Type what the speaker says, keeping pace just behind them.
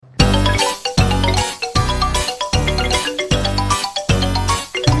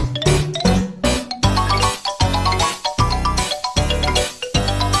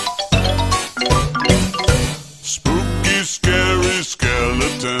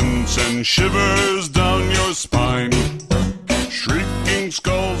send shivers down your spine. Shrieking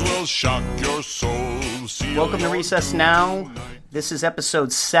skulls will shock your soul. Welcome to Recess Now. This is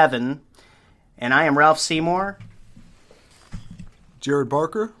episode 7, and I am Ralph Seymour. Jared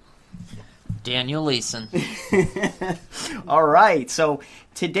Barker. Daniel Leeson. All right, so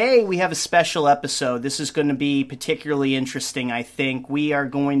today we have a special episode. This is going to be particularly interesting, I think. We are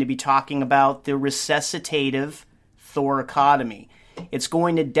going to be talking about the resuscitative thoracotomy. It's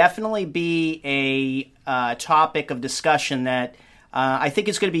going to definitely be a topic of discussion that I think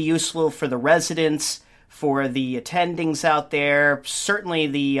is going to be useful for the residents, for the attendings out there, certainly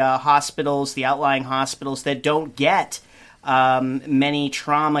the hospitals, the outlying hospitals that don't get many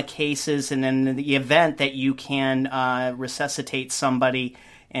trauma cases, and in the event that you can resuscitate somebody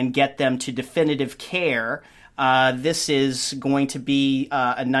and get them to definitive care, this is going to be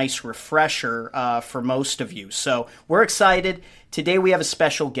a nice refresher for most of you. So we're excited. Today we have a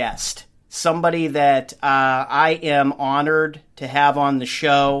special guest, somebody that I am honored to have on the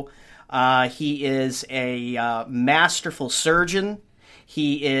show. He is a masterful surgeon.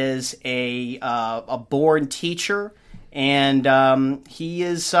 He is a born teacher. And he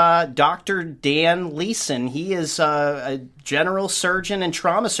is Dr. Dan Leeson. He is a general surgeon and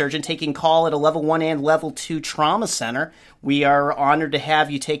trauma surgeon taking call at a level 1 and level 2 trauma center. We are honored to have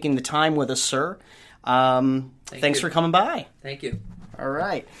you taking the time with us, sir. Thanks for coming by. Thank you. All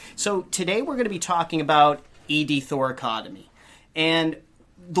right. So today we're going to be talking about ED thoracotomy. And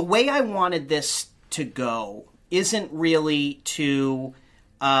the way I wanted this to go isn't really to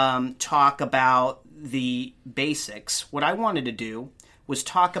talk about the basics. What I wanted to do was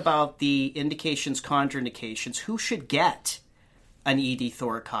talk about the indications, contraindications, who should get an ED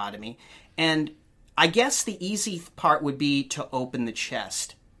thoracotomy. And I guess the easy part would be to open the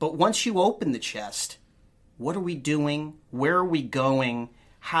chest. But once you open the chest, what are we doing? Where are we going?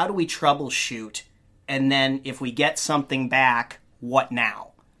 How do we troubleshoot? And then if we get something back, what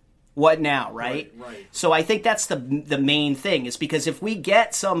now? What now, right? Right. So I think that's the main thing, is because if we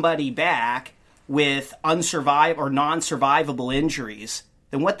get somebody back with unsurvivable or non-survivable injuries,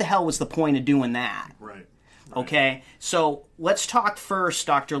 then what the hell was the point of doing that? Right. Okay, so let's talk first,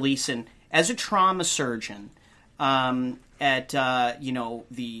 Dr. Leeson. As a trauma surgeon at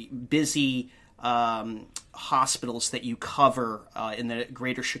the busy hospitals that you cover in the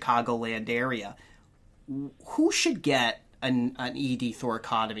greater Chicagoland area, who should get an ED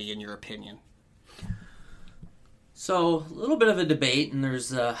thoracotomy in your opinion? So, a little bit of a debate, and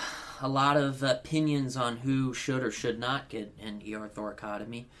there's a lot of opinions on who should or should not get an ER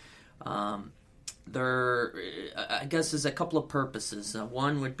thoracotomy. There, I guess, is a couple of purposes.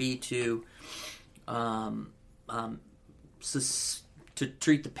 One would be to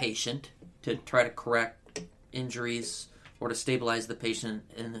treat the patient, to try to correct injuries or to stabilize the patient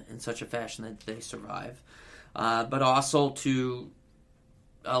in such a fashion that they survive, but also to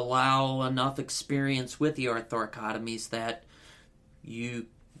allow enough experience with ER thoracotomies that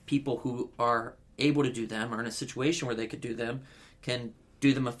people who are able to do them or in a situation where they could do them can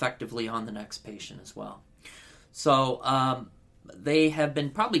do them effectively on the next patient as well. So they have been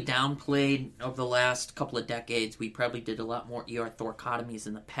probably downplayed over the last couple of decades. We probably did a lot more ER thoracotomies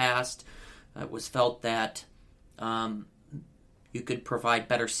in the past. It was felt that you could provide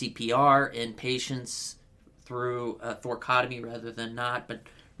better CPR in patients through a thoracotomy rather than not, but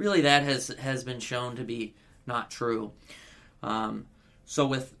really that has been shown to be not true. So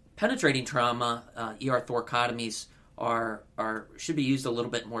with penetrating trauma, ER thoracotomies should be used a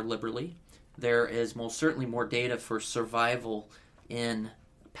little bit more liberally. There is most certainly more data for survival in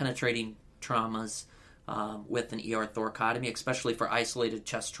penetrating traumas with an ER thoracotomy, especially for isolated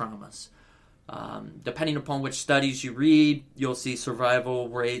chest traumas. Depending upon which studies you read, you'll see survival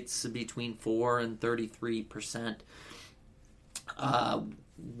rates between 4 and 33%.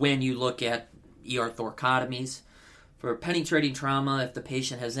 When you look at ER thoracotomies, for penetrating trauma, if the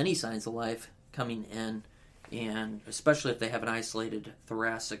patient has any signs of life coming in, and especially if they have an isolated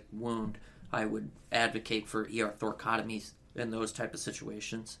thoracic wound, I would advocate for ER thoracotomies in those type of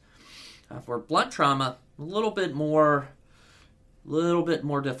situations. For blunt trauma, a little bit more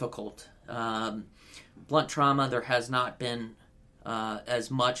difficult. Blunt trauma, there has not been as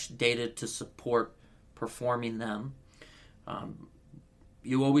much data to support performing them.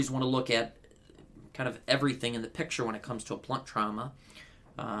 You always want to look at kind of everything in the picture when it comes to a blunt trauma,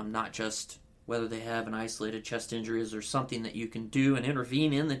 not just whether they have an isolated chest injury. Is there something that you can do and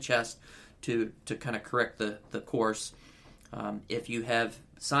intervene in the chest to kind of correct the course? If you have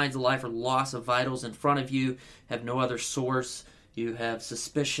signs of life or loss of vitals in front of you, have no other source, you have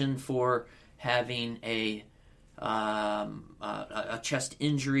suspicion for having a a chest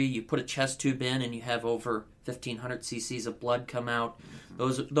injury, you put a chest tube in and you have over 1,500 cc's of blood come out.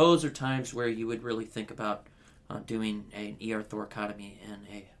 Those are times where you would really think about doing an ER thoracotomy in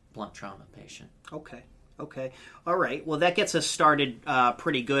a blunt trauma patient. Okay. All right. Well, that gets us started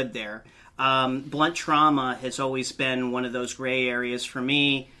pretty good there. Blunt trauma has always been one of those gray areas for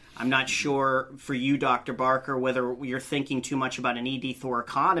me. I'm not sure for you, Dr. Barker, whether you're thinking too much about an ED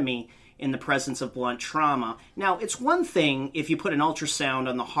thoracotomy in the presence of blunt trauma. Now, it's one thing if you put an ultrasound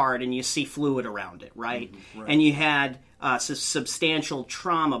on the heart and you see fluid around it, right? Right. And you had substantial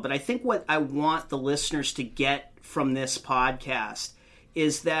trauma. But I think what I want the listeners to get from this podcast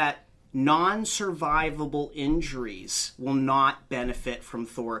is that non-survivable injuries will not benefit from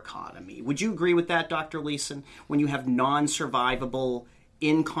thoracotomy. Would you agree with that, Dr. Leeson? When you have non-survivable,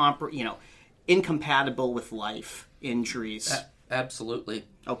 incompatible with life injuries? Absolutely.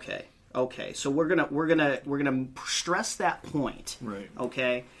 Okay. So we're gonna stress that point. Right.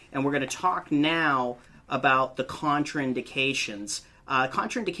 Okay, and we're gonna talk now about the contraindications.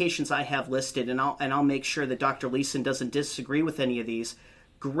 Contraindications I have listed, and I'll make sure that Dr. Leeson doesn't disagree with any of these.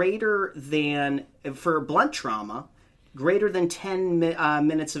 Greater than, for blunt trauma, greater than 10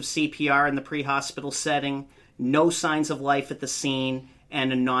 minutes of CPR in the pre-hospital setting, no signs of life at the scene,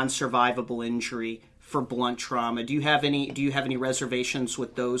 and a non-survivable injury for blunt trauma. Do you have any reservations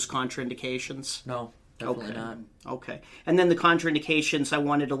with those contraindications? No, definitely not. Okay. And then the contraindications I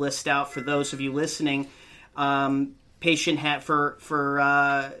wanted to list out for those of you listening. Patient had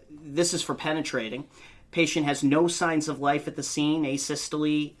this is for penetrating. Patient has no signs of life at the scene,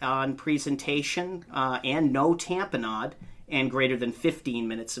 asystole on presentation, and no tamponade, and greater than 15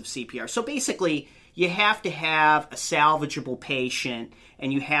 minutes of CPR. So basically, you have to have a salvageable patient,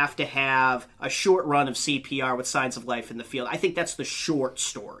 and you have to have a short run of CPR with signs of life in the field. I think that's the short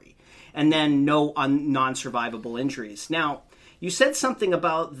story. And then no non-survivable injuries. Now, you said something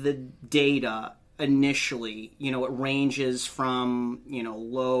about the data initially. It ranges from,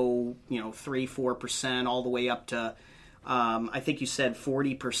 low, 3-4% all the way up to, I think you said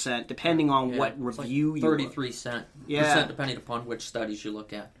 40%, depending on what review you 33%, depending upon which studies you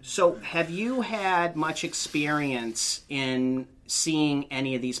look at. So have you had much experience in seeing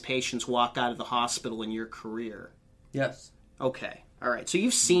any of these patients walk out of the hospital in your career? Yes. Okay. All right. So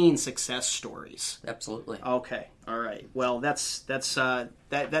you've seen success stories. Absolutely. Okay. All right. Well, that's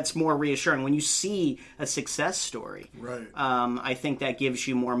more reassuring when you see a success story. Right. I think that gives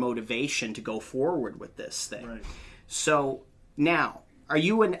you more motivation to go forward with this thing. Right. So now, are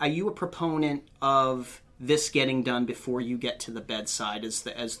you a proponent of this getting done before you get to the bedside as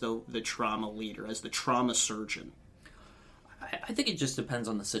the trauma leader, as the trauma surgeon? I think it just depends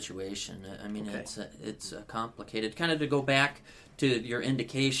on the situation. I mean, Okay. it's complicated. Kind of to go back to your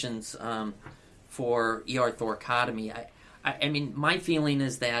indications for ER thoracotomy, I mean, my feeling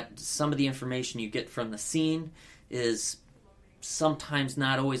is that some of the information you get from the scene is sometimes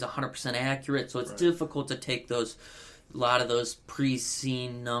not always 100% accurate, so it's difficult to take a lot of those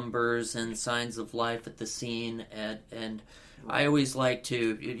pre-scene numbers and signs of life at the scene, and I always like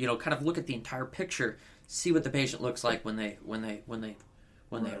to kind of look at the entire picture, see what the patient looks like when they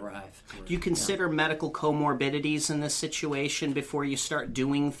arrive. Do you consider medical comorbidities in this situation before you start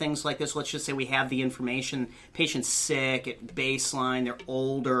doing things like this? Let's just say we have the information, patient's sick at baseline, they're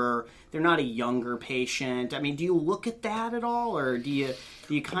older, they're not a younger patient. I mean, do you look at that at all, or do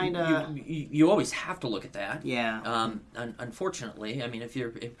you kind of... You always have to look at that. Yeah. Unfortunately, I mean,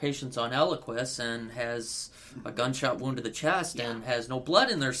 if patient's on Eliquis and has a gunshot wound to the chest and has no blood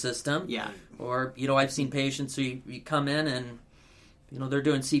in their system, or, I've seen patients who you come in and they're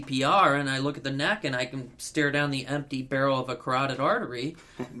doing CPR, and I look at the neck, and I can stare down the empty barrel of a carotid artery.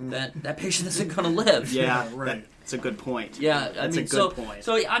 that patient isn't going to live. Yeah, right. That's a good point. Yeah, that's a good point.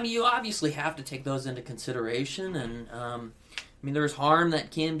 So, I mean, you obviously have to take those into consideration, and I mean, there's harm that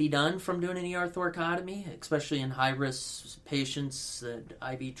can be done from doing an ER thoracotomy, especially in high-risk patients,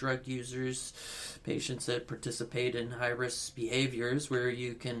 IV drug users, patients that participate in high-risk behaviors where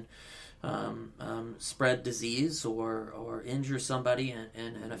you can spread disease or injure somebody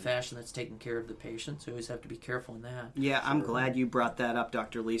in a fashion that's taking care of the patient. So you always have to be careful in that. Yeah, I'm glad you brought that up,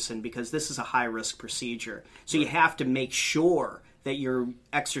 Dr. Leeson, because this is a high-risk procedure. So you have to make sure that you're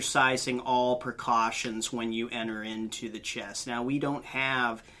exercising all precautions when you enter into the chest. Now, we don't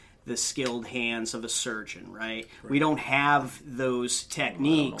have the skilled hands of a surgeon, right? We don't have those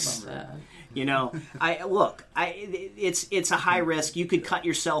techniques. Well, I don't know about that. It's a high risk. You could cut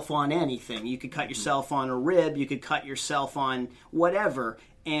yourself on anything. You could cut yourself on a rib. You could cut yourself on whatever.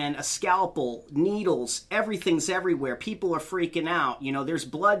 and a scalpel, needles, everything's everywhere. People are freaking out. There's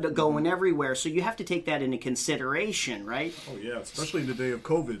blood going everywhere. So you have to take that into consideration, right? Oh, yeah, especially in the day of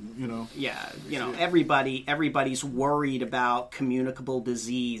COVID, Yeah, everybody's worried about communicable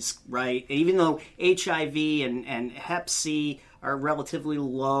disease, right? Even though HIV and Hep C are relatively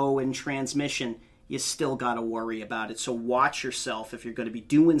low in transmission, you still got to worry about it. So watch yourself if you're going to be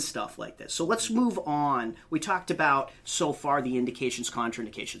doing stuff like this. So let's move on. We talked about so far the indications,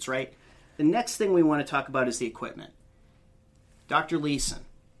 contraindications, right? The next thing we want to talk about is the equipment. Dr. Leeson,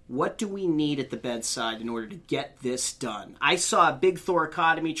 what do we need at the bedside in order to get this done? I saw a big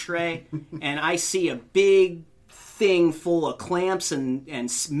thoracotomy tray, and I see a big thing full of clamps and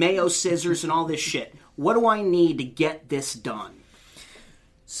Mayo scissors and all this shit. What do I need to get this done?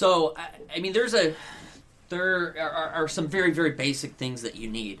 So, I mean, there are some very, very basic things that you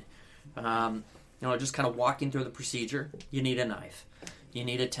need. Just kind of walking through the procedure, you need a knife. You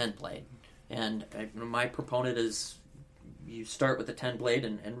need a 10-blade. And my proponent is you start with a 10-blade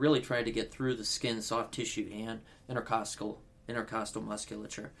and really try to get through the skin, soft tissue, and intercostal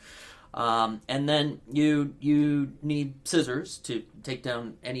musculature. And then you need scissors to take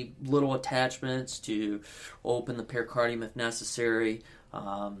down any little attachments, to open the pericardium if necessary.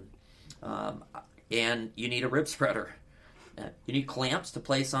 And you need a rib spreader. You need clamps to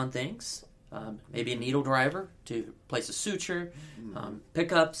place on things. Maybe a needle driver to place a suture.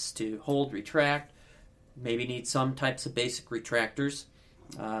 Pickups to hold, retract. Maybe need some types of basic retractors.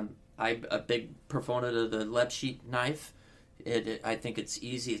 I'm a big proponent of the Lebsheet knife. I think it's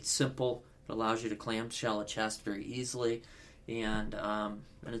easy. It's simple. It allows you to clamshell a chest very easily, and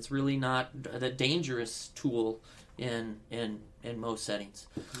it's really not a dangerous tool in most settings.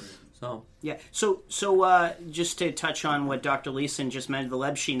 So yeah. So just to touch on what Dr. Leeson just mentioned, the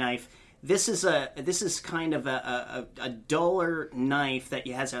Lebsheet knife. This is kind of a duller knife that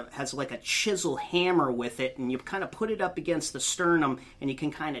has like a chisel hammer with it, and you kind of put it up against the sternum, and you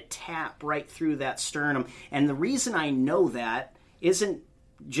can kind of tap right through that sternum. And the reason I know that isn't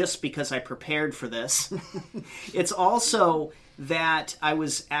just because I prepared for this. It's also that I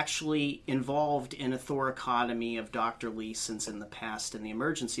was actually involved in a thoracotomy of Dr. Leeson's in the past in the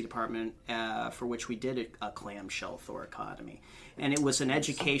emergency department, for which we did a clamshell thoracotomy. And it was an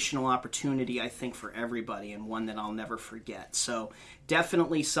educational opportunity, I think, for everybody, and one that I'll never forget. So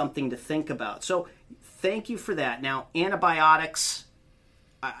definitely something to think about. So thank you for that. Now, antibiotics,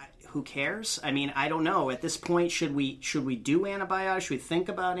 who cares? I mean, I don't know. At this point, should we do antibiotics? Should we think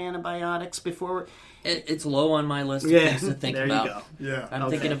about antibiotics before? It's low on my list of things to think there about. You go. Yeah. I'm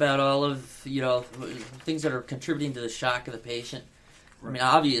thinking about all of things that are contributing to the shock of the patient. I mean,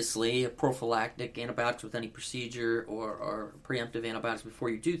 obviously, prophylactic antibiotics with any procedure or preemptive antibiotics before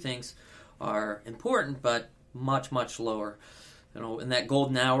you do things are important, but much, much lower. In that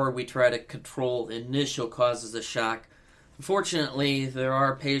golden hour, we try to control initial causes of shock. Unfortunately, there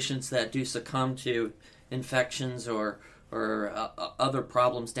are patients that do succumb to infections or other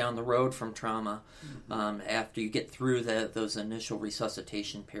problems down the road from trauma after you get through those initial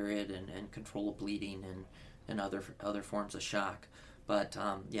resuscitation period and control of bleeding and other forms of shock. But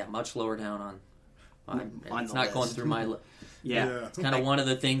much lower down on it's not list. Going through my list. Yeah, it's kind of one of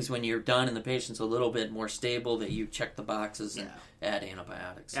the things when you're done and the patient's a little bit more stable that you check the boxes and add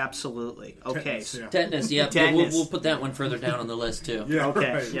antibiotics. Absolutely. Okay. Tetanus, yeah. Tetanus. We'll put that one further down on the list too. Yeah.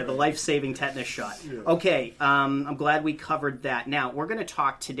 Okay. Right. Yeah, the life-saving tetanus shot. Yeah. Okay. I'm glad we covered that. Now we're going to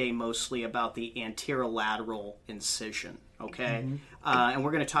talk today mostly about the anterolateral incision. Okay. Mm-hmm. And we're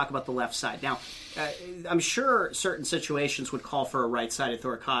going to talk about the left side. Now, I'm sure certain situations would call for a right-sided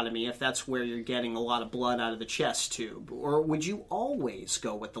thoracotomy if that's where you're getting a lot of blood out of the chest tube. Or would you always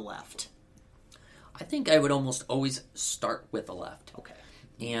go with the left? I think I would almost always start with the left. Okay.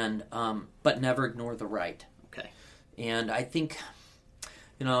 And but never ignore the right. Okay. And I think,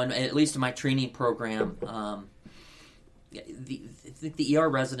 and at least in my training program, the ER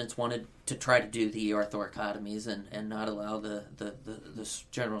residents wanted to try to do the ER thoracotomies and not allow the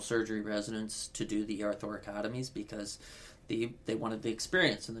general surgery residents to do the ER thoracotomies because they wanted the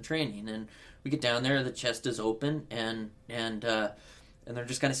experience and the training. And we get down there, the chest is open, and they're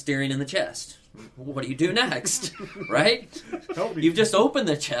just kind of staring in the chest. What do you do next, right? You've just opened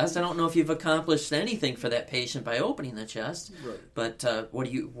the chest. I don't know if you've accomplished anything for that patient by opening the chest, right. But what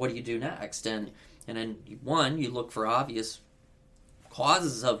do you do next? And then you look for obvious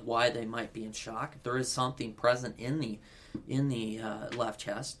causes of why they might be in shock. If there is something present in the left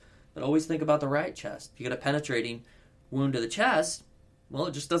chest, but always think about the right chest. If you get a penetrating wound to the chest, well,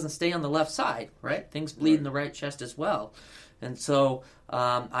 it just doesn't stay on the left side, right? Things bleed in the right chest as well. And so,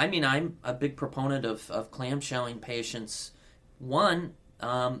 I'm a big proponent of clamshelling patients. One,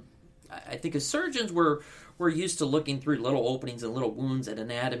 I think as surgeons we're used to looking through little openings and little wounds at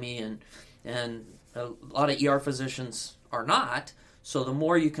anatomy, and a lot of ER physicians are not. So the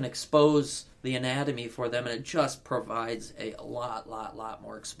more you can expose the anatomy for them, and it just provides a lot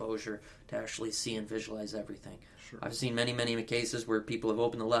more exposure to actually see and visualize everything. Sure. I've seen many cases where people have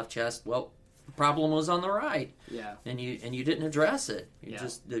opened the left chest. Well, the problem was on the right. Yeah. And you didn't address it. You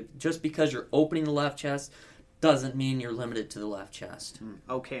Yeah. just because you're opening the left chest doesn't mean you're limited to the left chest.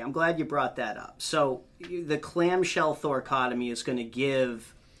 Okay, I'm glad you brought that up. So the clamshell thoracotomy is going to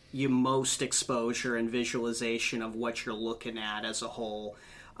give you most exposure and visualization of what you're looking at as a whole.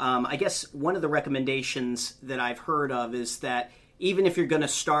 I guess one of the recommendations that I've heard of is that even if you're going to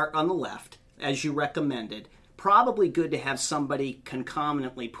start on the left, as you recommended, probably good to have somebody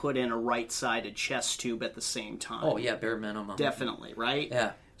concomitantly put in a right-sided chest tube at the same time. Oh, yeah, bare minimum. Definitely, right?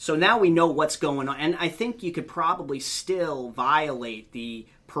 Yeah. So now we know what's going on. And I think you could probably still violate the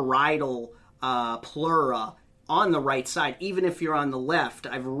parietal pleura on the right side, even if you're on the left.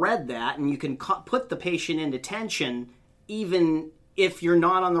 I've read that, and you can put the patient into tension even if you're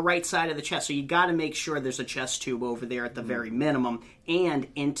not on the right side of the chest. So you got to make sure there's a chest tube over there at the very minimum,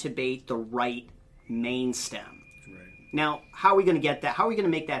 and intubate the right main stem. Right. Now, how are we going to get that? How are we going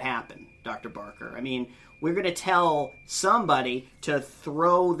to make that happen, Dr. Barker? I mean, we're going to tell somebody to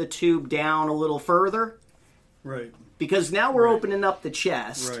throw the tube down a little further, Right. because now we're opening up the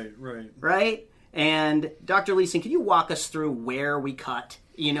chest, Right. right? And Dr. Leeson, can you walk us through where we cut?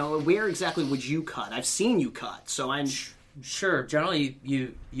 You know, where exactly would you cut? I've seen you cut, so I'm... Sure. Generally,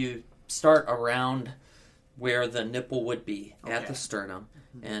 you start around where the nipple would be at the sternum,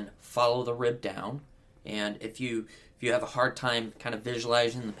 and follow the rib down. And if you have a hard time kind of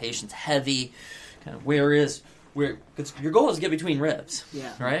visualizing the patient's heavy, kind of because your goal is to get between ribs,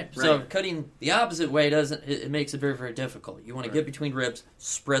 right? So cutting the opposite way it makes it very, very difficult. You want to get between ribs,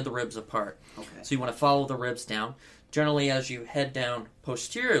 spread the ribs apart. Okay. So you want to follow the ribs down. Generally, as you head down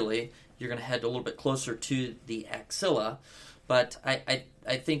posteriorly, you're going to head a little bit closer to the axilla. But I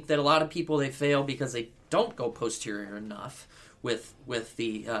think that a lot of people, they fail because they don't go posterior enough with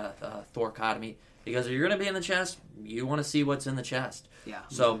the thoracotomy. Because if you're going to be in the chest, you want to see what's in the chest. Yeah.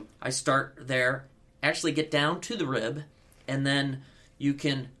 So I start there, actually get down to the rib, and then you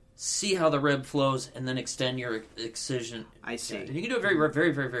can see how the rib flows, and then extend your excision. I see. And you can do it very,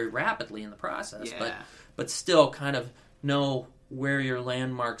 very, very, very rapidly in the process. Yeah. But still kind of know where your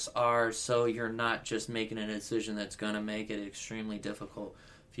landmarks are, so you're not just making a decision that's going to make it extremely difficult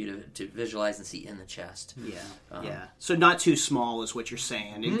for you to visualize and see in the chest. Yeah. So not too small is what you're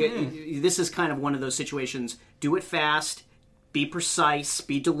saying. This is kind of one of those situations. Do it fast, be precise,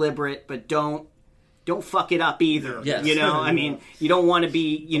 be deliberate, but don't fuck it up either. Yes. You know, I mean, you don't want to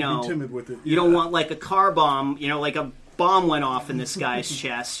be, Don't be timid with it. You don't want like a car bomb, like a bomb went off in this guy's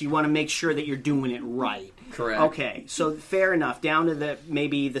chest. You want to make sure that you're doing it right. Correct. Okay, so fair enough. Down to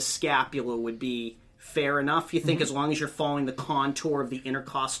maybe the scapula would be fair enough, you think, as long as you're following the contour of the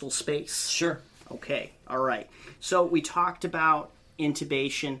intercostal space? Sure. Okay, all right. So we talked about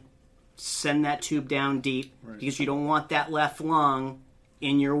intubation. Send that tube down deep, because you don't want that left lung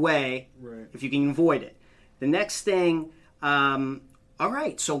in your way if you can avoid it. The next thing, all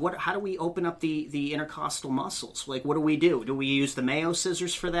right, so how do we open up the intercostal muscles? Like, what do we do? Do we use the Mayo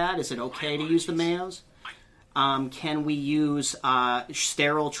scissors for that? Is it okay to use the Mayos? Can we use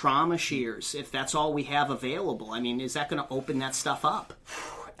sterile trauma shears if that's all we have available? I mean, is that going to open that stuff up?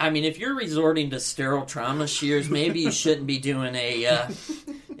 I mean, if you're resorting to sterile trauma shears, maybe you shouldn't be doing an ER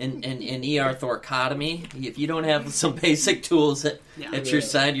thoracotomy. If you don't have some basic tools at your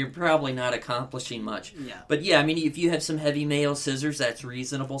side, you're probably not accomplishing much. Yeah. But yeah, I mean, if you have some heavy Mayo scissors, that's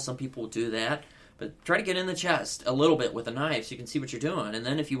reasonable. Some people will do that. But try to get in the chest a little bit with a knife so you can see what you're doing. And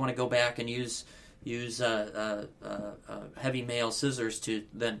then if you want to go back and use heavy Mayo scissors to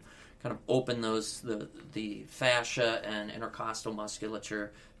then kind of open the fascia and intercostal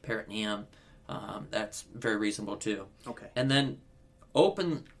musculature, peritoneum, that's very reasonable too. Okay. And then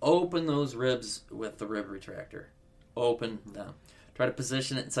open those ribs with the rib retractor. Open them. Try to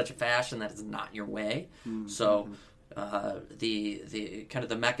position it in such a fashion that it's not in your way. So the kind of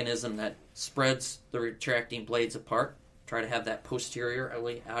the mechanism that spreads the retracting blades apart, try to have that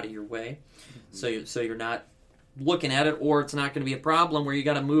posteriorly out of your way, so you're not looking at it, or it's not going to be a problem where you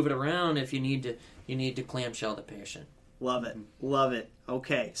got to move it around if you need to clamshell the patient. Love it.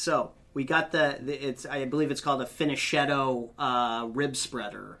 Okay, so we got I believe it's called a Finichetto rib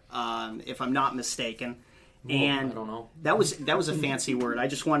spreader, if I'm not mistaken. And I don't know. That was a fancy word. I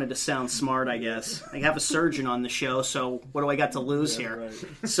just wanted to sound smart, I guess. I have a surgeon on the show, so what do I got to lose here?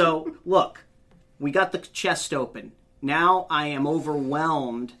 Right. So, look, we got the chest open. Now I am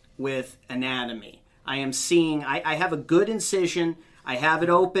overwhelmed with anatomy. I am seeing, I have a good incision. I have it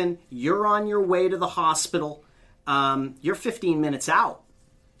open. You're on your way to the hospital. You're 15 minutes out.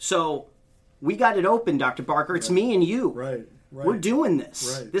 So we got it open, Dr. Barker. It's me and you. Right. We're doing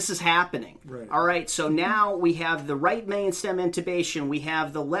this. Right. This is happening. Right. All right, so now we have the right main stem intubation. We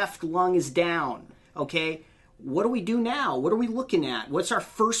have the left lung is down. Okay, what do we do now? What are we looking at? What's our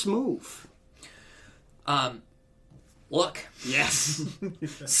first move? Look. Yes.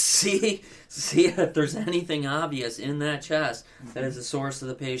 See if there's anything obvious in that chest that is the source of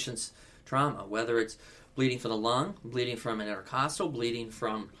the patient's trauma, whether it's bleeding from the lung, bleeding from an intercostal, bleeding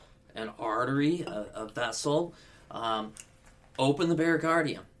from an artery, a vessel. Open the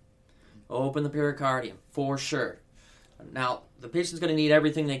pericardium. Open the pericardium, for sure. Now, the patient's going to need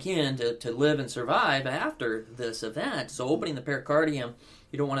everything they can to live and survive after this event. So opening the pericardium,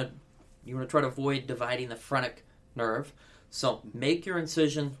 you want to try to avoid dividing the phrenic nerve. So make your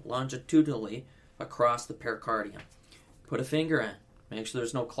incision longitudinally across the pericardium. Put a finger in. Make sure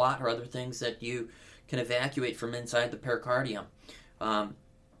there's no clot or other things that you can evacuate from inside the pericardium.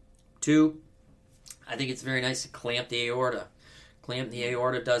 2, I think it's very nice to clamp the aorta. Clamp the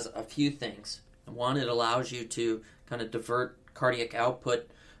aorta does a few things. 1, it allows you to kind of divert cardiac output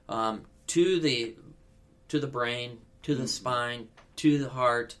to the brain, to the spine, to the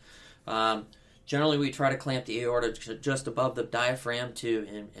heart. Generally, we try to clamp the aorta just above the diaphragm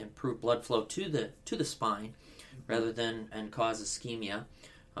to improve blood flow to the spine, rather than and cause ischemia.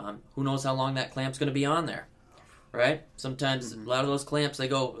 Who knows how long that clamp's going to be on there, right? Sometimes a lot of those clamps they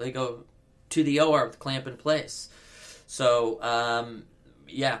go to the OR with the clamp in place. So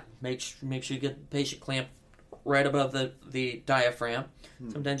make sure you get the patient clamped right above the diaphragm.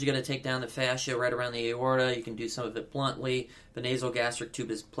 Sometimes you got to take down the fascia right around the aorta. You can do some of it bluntly. The nasogastric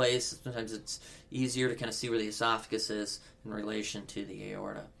tube is placed. Sometimes it's easier to kind of see where the esophagus is in relation to the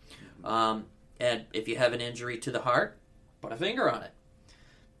aorta. And if you have an injury to the heart, put a finger on it.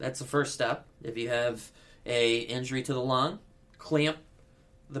 That's the first step. If you have a injury to the lung, clamp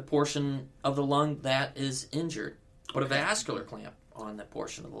the portion of the lung that is injured. Put a vascular clamp on that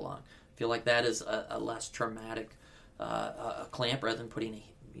portion of the lung. I feel like that is a less traumatic a clamp rather than putting a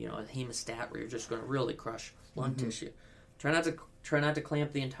hemostat where you're just going to really crush lung tissue. Try not to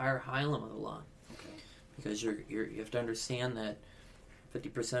clamp the entire hilum of the lung, because you have to understand that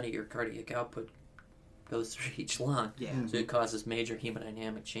 50% of your cardiac output goes through each lung. Yeah. So it causes major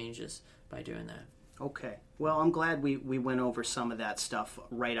hemodynamic changes by doing that. Okay. Well, I'm glad we went over some of that stuff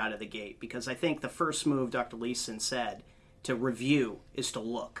right out of the gate, because I think the first move Dr. Leeson said to review is to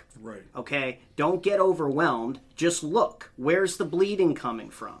look. Right. Okay? Don't get overwhelmed. Just look. Where's the bleeding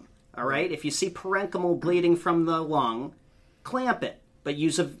coming from? All right? If you see parenchymal bleeding from the lung, clamp it. But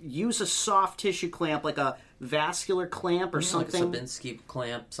use a soft tissue clamp, like a vascular clamp or something. Like a Sabinski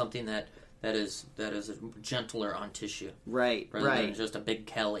clamp, something that is gentler on tissue. Right, rather right. than just a big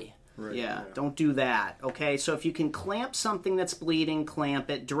Kelly. Right. Yeah, don't do that. Okay, so if you can clamp something that's bleeding,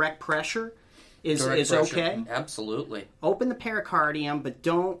 clamp it. Direct pressure is okay. Absolutely. Open the pericardium, but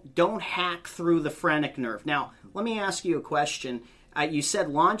don't hack through the phrenic nerve. Now, let me ask you a question. You said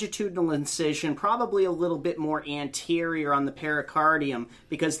longitudinal incision, probably a little bit more anterior on the pericardium,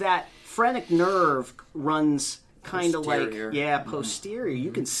 because that phrenic nerve runs kind of like posterior.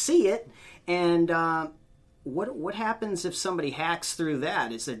 You can see it, and what happens if somebody hacks through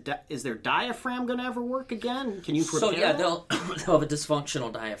that? Is their diaphragm going to ever work again? Can you prepare? So yeah, that? they'll have a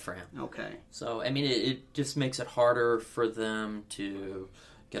dysfunctional diaphragm. Okay. So I mean, it just makes it harder for them to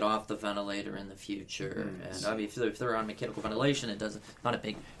get off the ventilator in the future. And I mean, if they're on mechanical ventilation, not a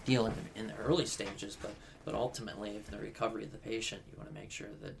big deal in the early stages, but ultimately, if the recovery of the patient, you want to make sure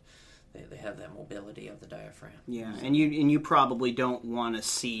that they have that mobility of the diaphragm. Yeah, and you probably don't want to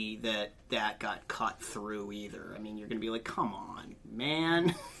see that got cut through either. I mean, you're going to be like, come on,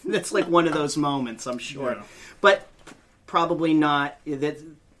 man. That's like one of those moments, I'm sure. Yeah. But probably not. That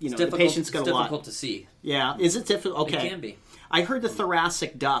the patient's got a lot. It's difficult to see. Yeah, is it difficult? Okay. It can be. I heard the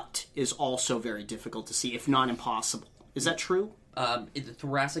thoracic duct is also very difficult to see, if not impossible. Is that true? The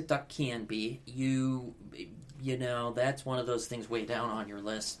thoracic duct can be. That's one of those things way down on your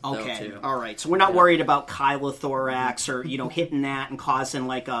list. Okay, though, too. All right. So we're not worried about chylothorax or hitting that and causing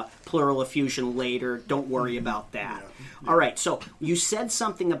like a pleural effusion later. Don't worry about that. Yeah. All right. So you said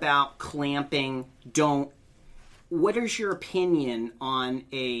something about clamping. What is your opinion on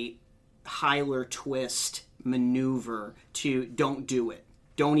a Hyler twist maneuver to don't do it?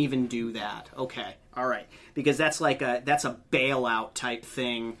 Don't even do that. Okay. All right. Because that's a bailout type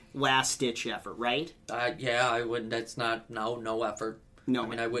thing, last ditch effort, right? Yeah, I wouldn't. That's not no effort. No. I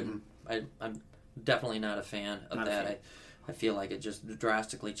mean, I wouldn't. I'm definitely not a fan of Not a that. fan. I feel like it just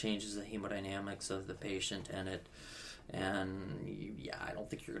drastically changes the hemodynamics of the patient, and I don't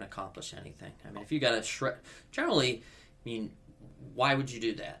think you're going to accomplish anything. I mean, if you got a shred, generally, I mean, why would you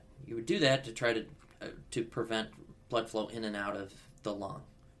do that? You would do that to try to prevent blood flow in and out of the lung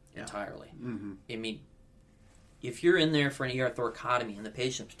entirely. Mm-hmm. I mean, if you're in there for an ER thoracotomy and the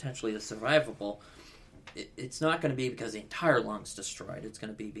patient potentially is survivable, it's not going to be because the entire lung's destroyed. It's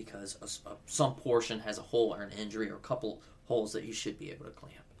going to be because some portion has a hole or an injury or a couple holes that you should be able to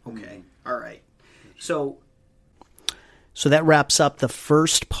clamp. Okay. All right. So that wraps up the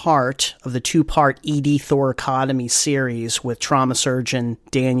first part of the 2-part ED thoracotomy series with trauma surgeon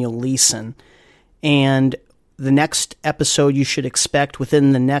Daniel Leeson. And the next episode you should expect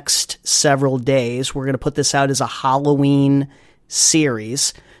within the next several days. We're going to put this out as a Halloween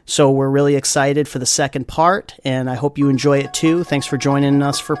series. So we're really excited for the second part, and I hope you enjoy it too. Thanks for joining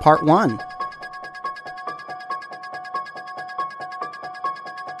us for part 1.